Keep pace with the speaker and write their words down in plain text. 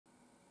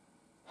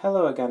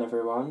Hello again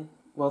everyone.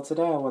 Well,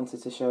 today I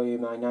wanted to show you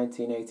my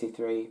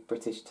 1983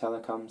 British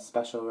Telecom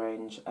special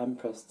range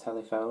Empress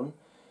telephone.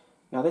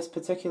 Now this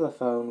particular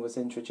phone was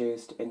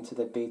introduced into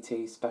the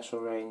BT special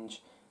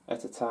range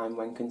at a time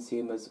when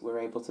consumers were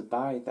able to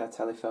buy their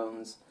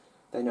telephones.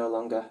 They no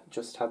longer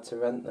just had to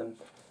rent them.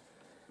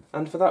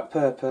 And for that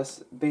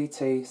purpose,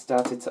 BT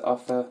started to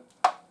offer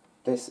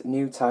this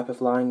new type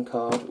of line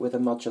cord with a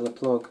modular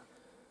plug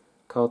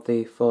called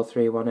the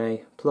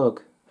 431A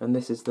plug. And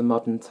this is the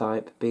modern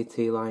type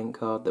BT line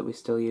cord that we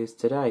still use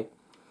today.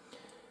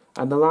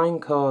 And the line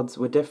cords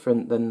were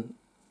different than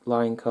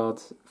line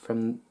cords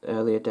from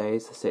earlier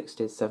days, the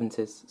 60s,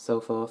 70s,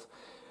 so forth,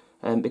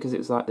 because it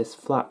was like this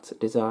flat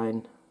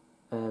design.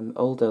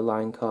 Older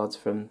line cords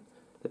from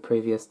the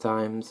previous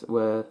times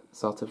were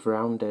sort of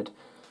rounded,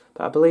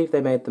 but I believe they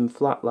made them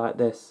flat like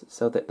this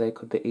so that they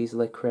could be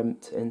easily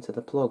crimped into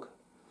the plug.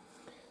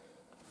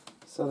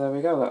 So there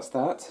we go, that's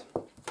that.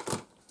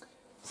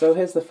 So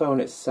here's the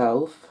phone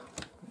itself.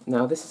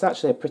 Now this is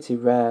actually a pretty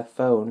rare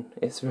phone.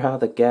 It's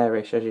rather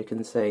garish, as you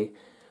can see,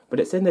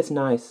 but it's in this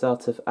nice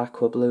sort of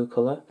aqua blue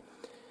colour.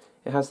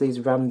 It has these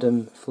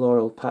random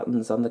floral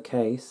patterns on the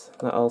case.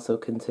 That also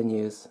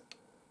continues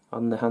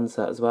on the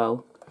handset as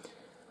well.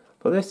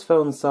 But this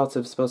phone's sort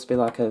of supposed to be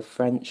like a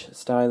French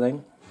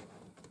styling,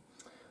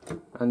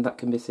 and that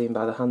can be seen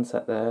by the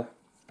handset there.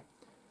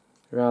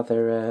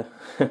 Rather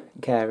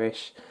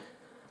garish.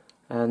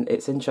 And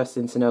it's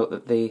interesting to note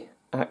that the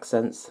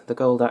accents, the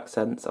gold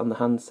accents on the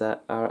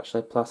handset are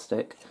actually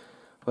plastic,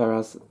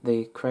 whereas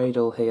the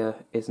cradle here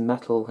is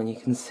metal, and you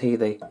can see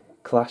the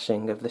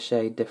clashing of the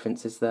shade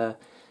differences there.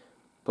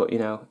 But you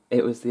know,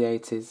 it was the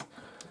 80s.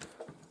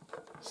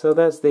 So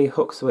there's the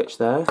hook switch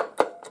there,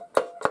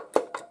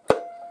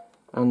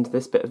 and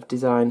this bit of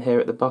design here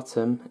at the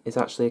bottom is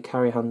actually a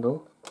carry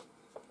handle.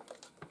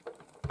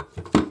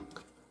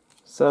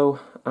 So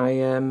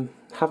I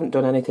haven't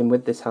done anything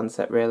with this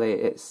handset really.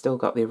 It's still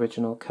got the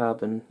original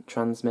carbon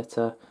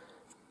transmitter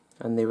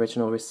and the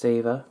original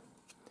receiver,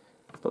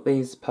 but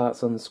these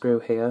parts unscrew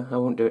here. I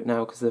won't do it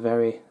now because they're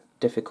very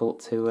difficult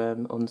to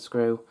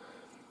unscrew.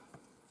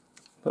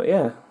 But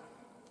yeah,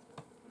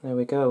 there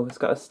we go. It's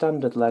got a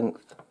standard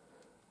length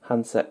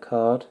handset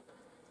cord,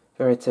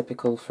 very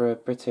typical for a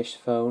British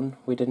phone.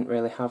 We didn't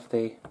really have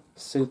the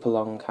super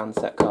long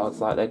handset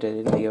cords like they did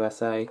in the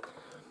USA.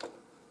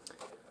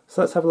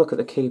 So let's have a look at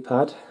the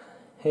keypad.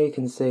 Here you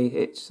can see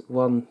it's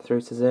 1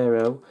 through to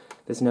 0.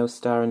 There's no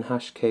star and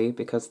hash key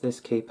because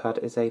this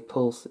keypad is a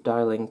pulse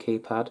dialing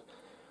keypad.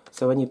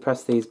 So when you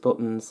press these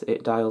buttons,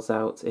 it dials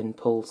out in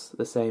pulse,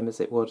 the same as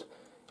it would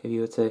if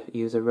you were to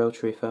use a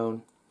rotary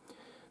phone.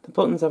 The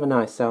buttons have a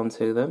nice sound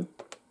to them,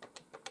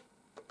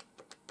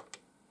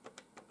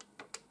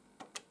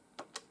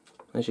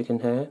 as you can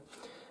hear.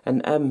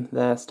 And M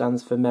there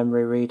stands for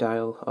memory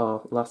redial,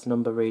 or last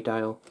number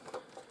redial.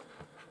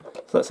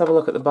 So let's have a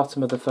look at the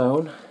bottom of the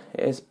phone.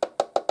 It is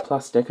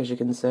plastic, as you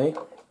can see.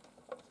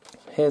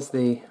 Here's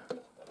the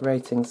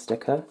rating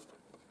sticker.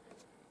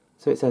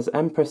 So it says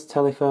Empress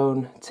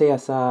telephone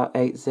TSR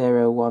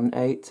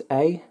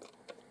 8018A,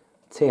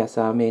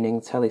 TSR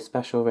meaning Tele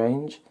Special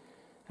Range.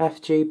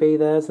 FGB,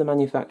 there's the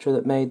manufacturer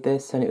that made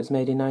this, and it was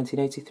made in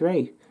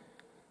 1983.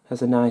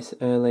 Has a nice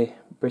early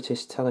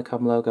British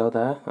Telecom logo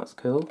there, that's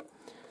cool.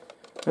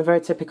 And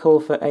very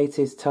typical for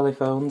 80s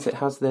telephones, it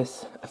has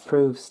this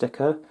approved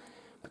sticker,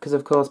 because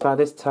of course by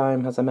this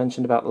time, as I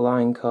mentioned about the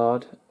line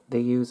cord, the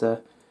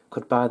user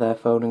could buy their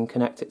phone and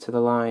connect it to the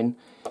line.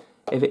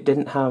 If it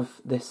didn't have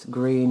this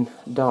green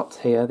dot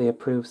here, the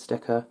approved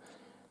sticker,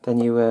 then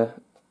you were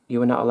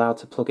not allowed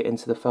to plug it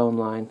into the phone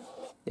line.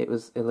 It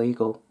was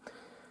illegal.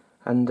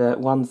 And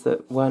ones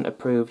that weren't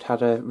approved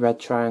had a red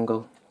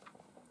triangle.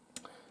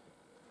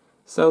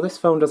 So this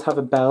phone does have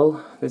a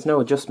bell. There's no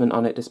adjustment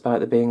on it despite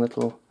there being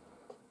little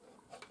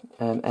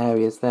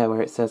areas there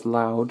where it says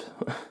loud.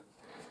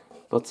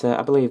 But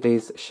I believe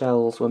these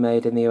shells were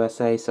made in the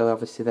USA, so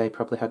obviously they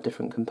probably had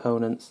different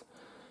components.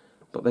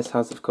 But this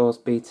has, of course,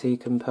 BT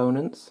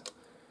components.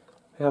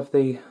 We have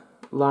the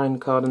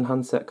line cord and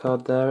handset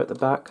cord there at the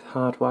back,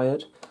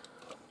 hardwired.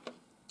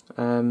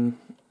 And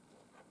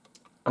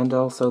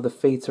also the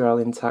feet are all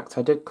intact.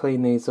 I did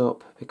clean these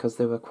up because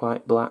they were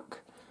quite black,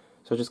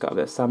 so I just got a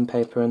bit of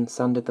sandpaper and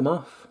sanded them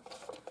off.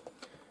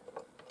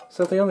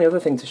 So the only other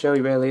thing to show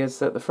you really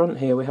is at the front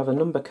here we have a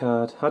number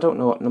card. I don't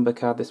know what number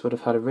card this would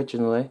have had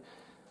originally,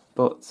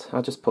 but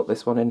I just put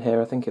this one in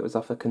here. I think it was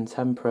off a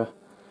Contemporary.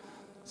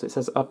 So it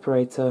says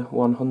operator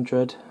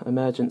 100,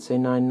 emergency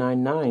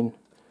 999.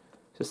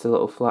 Just a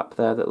little flap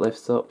there that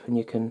lifts up and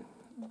you can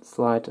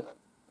slide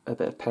a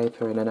bit of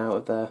paper in and out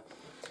of there.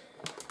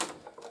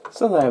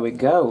 So there we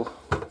go.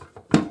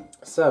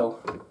 So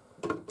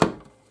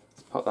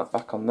let's put that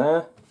back on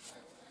there.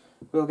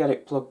 We'll get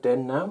it plugged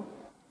in now.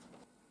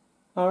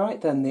 Alright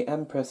then, the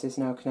Empress is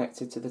now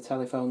connected to the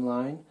telephone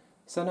line,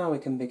 so now we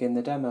can begin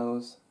the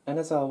demos. And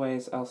as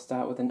always, I'll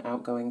start with an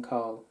outgoing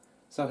call.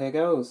 So here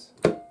goes.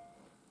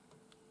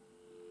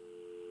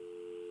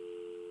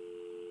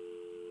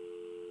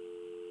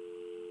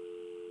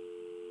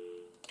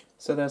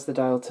 So there's the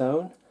dial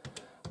tone.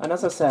 And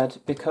as I said,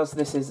 because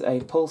this is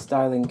a pulse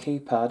dialing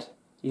keypad,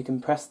 you can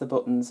press the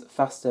buttons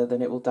faster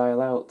than it will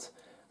dial out.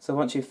 So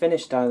once you've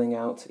finished dialing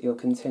out, you'll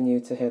continue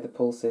to hear the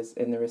pulses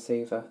in the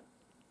receiver.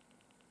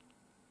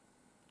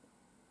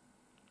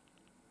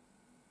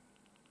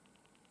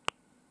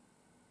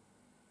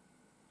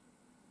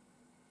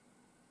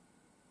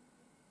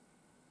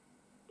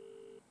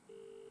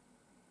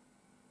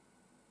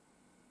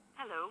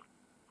 Hello,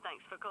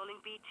 thanks for calling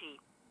BT.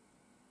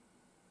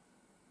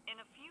 In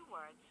a few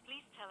words,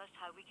 please tell us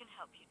how we can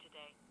help you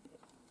today.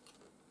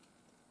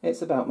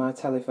 It's about my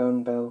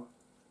telephone bill.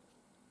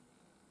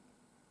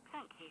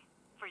 Thank you.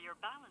 For your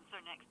balance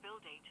or next bill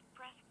date,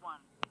 press 1.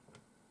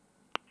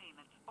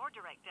 Payments or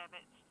direct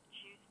debits,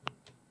 choose.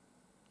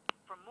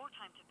 For more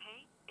time to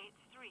pay,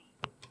 it's 3.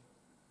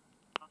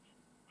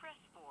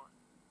 Press 4.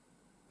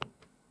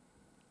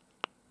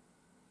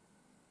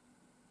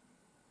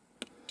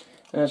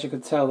 And as you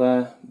could tell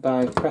there,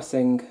 by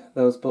pressing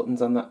those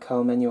buttons on that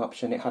call menu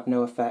option, it had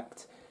no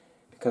effect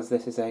because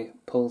this is a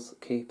pulse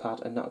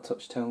keypad and not a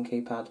touch tone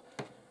keypad,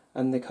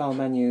 and the call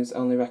menus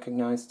only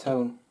recognise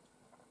tone.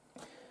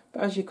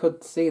 But as you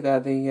could see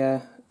there,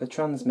 the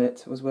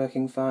transmit was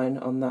working fine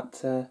on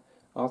that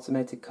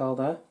automated call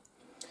there.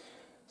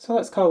 So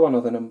let's call one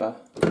other number.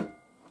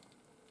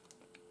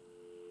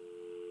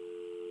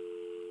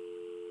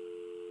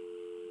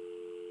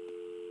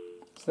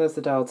 So there's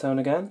the dial tone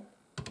again.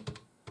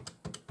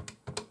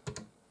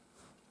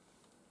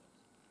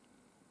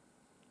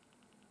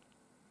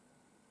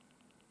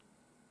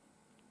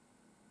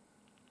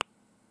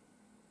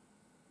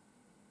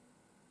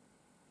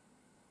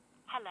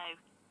 Hello,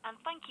 and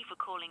thank you for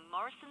calling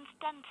Morrison's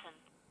Denton.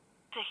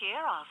 To hear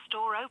our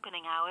store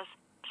opening hours,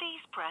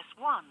 please press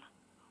 1.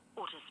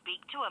 Or to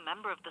speak to a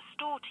member of the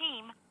store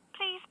team,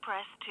 please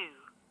press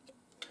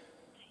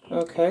 2.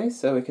 Okay,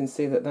 so we can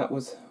see that that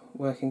was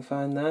working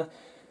fine there.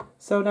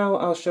 So now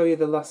I'll show you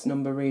the last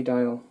number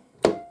redial.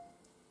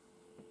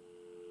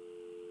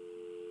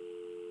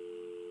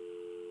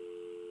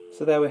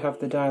 So there we have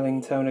the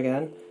dialing tone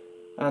again,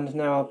 and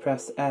now I'll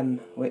press M,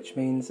 which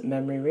means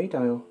memory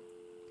redial.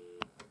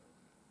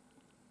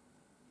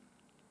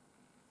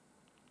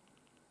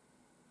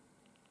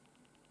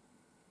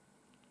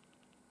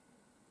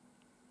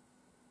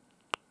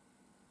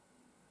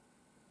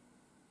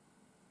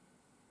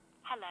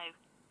 Hello,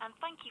 and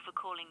thank you for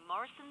calling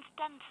Morrison's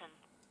Denton.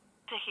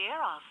 To hear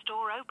our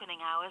store opening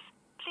hours,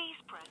 please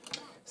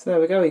press... So there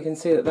we go, you can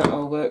see that that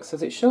all works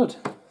as it should.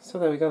 So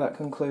there we go, that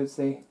concludes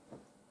the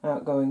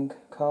outgoing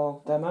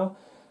call demo.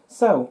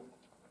 So,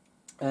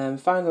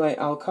 finally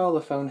I'll call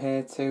the phone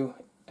here to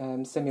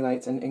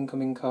simulate an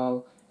incoming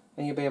call,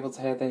 and you'll be able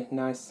to hear the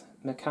nice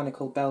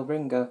mechanical bell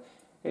ringer.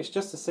 It's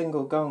just a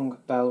single gong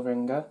bell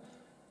ringer,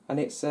 and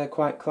it's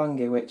quite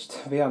clangy, which,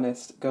 to be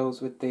honest,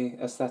 goes with the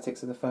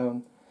aesthetics of the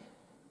phone.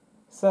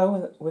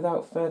 So,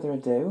 without further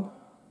ado,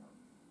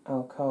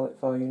 I'll call it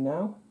for you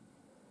now.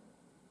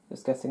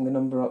 Just getting the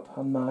number up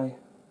on my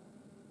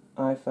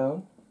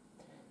iPhone.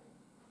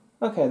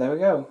 Okay, there we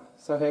go.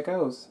 So here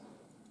goes.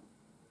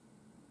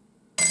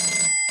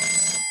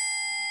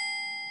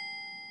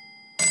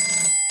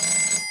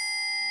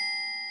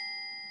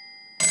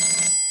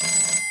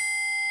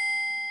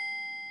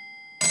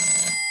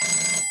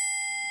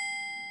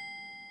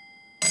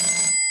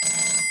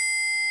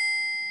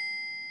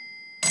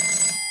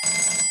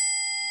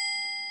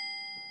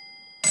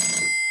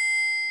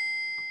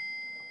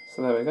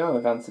 So there we go,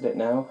 I've answered it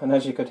now, and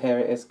as you could hear,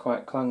 it is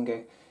quite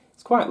clangy.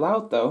 It's quite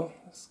loud though,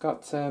 it's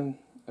got a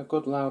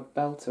good loud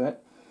bell to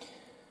it.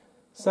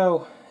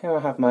 So here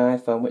I have my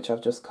iPhone, which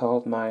I've just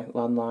called my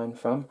landline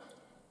from.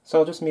 So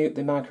I'll just mute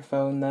the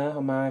microphone there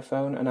on my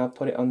iPhone and I'll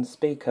put it on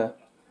speaker.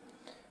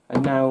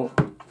 And now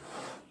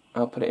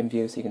I'll put it in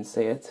view so you can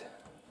see it.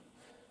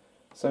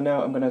 So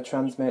now I'm going to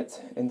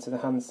transmit into the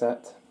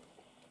handset.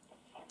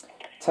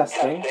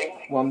 Testing,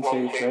 1,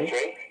 2,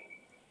 3.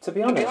 To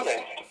be honest,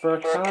 for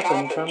a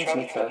carbon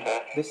transmitter,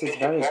 this is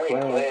very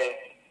clear.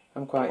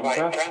 I'm quite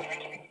impressed.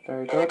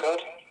 Very good.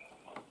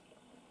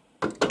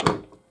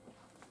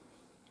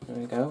 There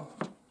we go.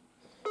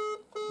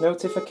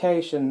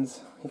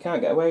 Notifications. You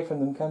can't get away from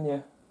them, can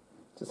you?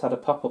 Just had a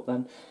pop-up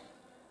then.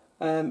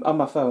 On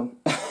my phone.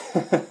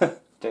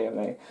 Dear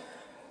me.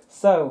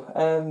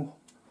 So,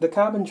 the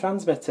carbon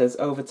transmitters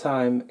over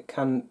time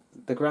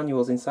the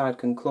granules inside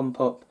can clump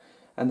up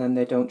and then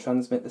they don't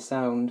transmit the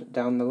sound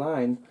down the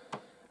line.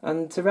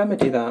 And to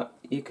remedy that,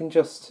 you can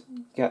just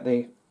get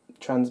the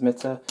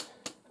transmitter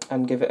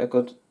and give it a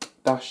good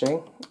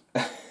bashing.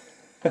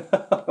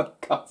 Oh,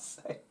 God's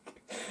sake.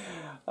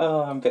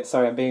 Oh, I'm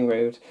being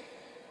rude.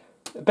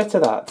 A bit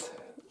of that,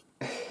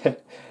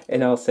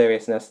 in all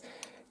seriousness.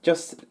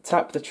 Just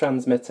tap the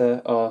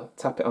transmitter or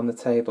tap it on the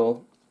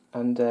table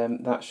and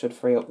that should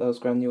free up those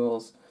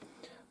granules.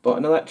 But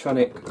an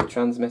electronic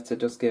transmitter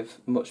does give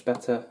much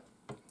better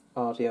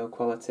audio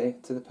quality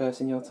to the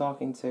person you're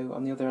talking to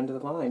on the other end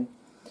of the line.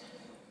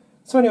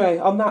 So anyway,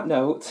 on that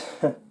note,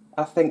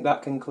 I think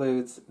that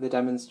concludes the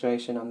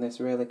demonstration on this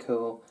really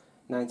cool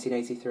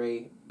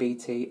 1983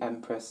 BT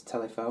Empress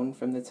telephone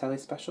from the Tele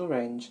Special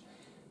range.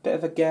 Bit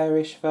of a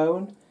garish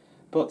phone,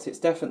 but it's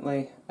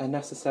definitely a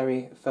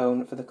necessary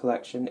phone for the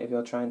collection if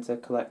you're trying to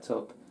collect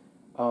up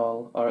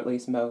all, or at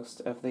least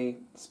most, of the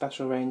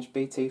special range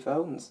BT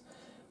phones,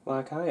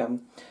 like I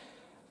am.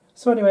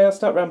 So anyway, I'll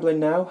stop rambling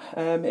now.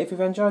 If you've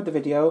enjoyed the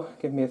video,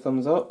 give me a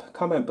thumbs up,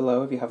 comment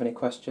below if you have any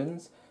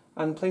questions,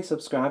 and please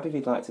subscribe if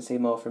you'd like to see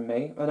more from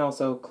me, and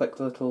also click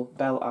the little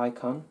bell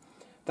icon.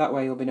 That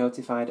way you'll be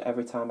notified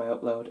every time I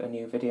upload a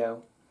new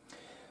video.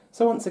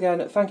 So once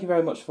again, thank you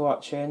very much for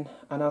watching,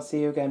 and I'll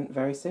see you again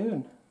very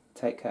soon.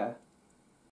 Take care.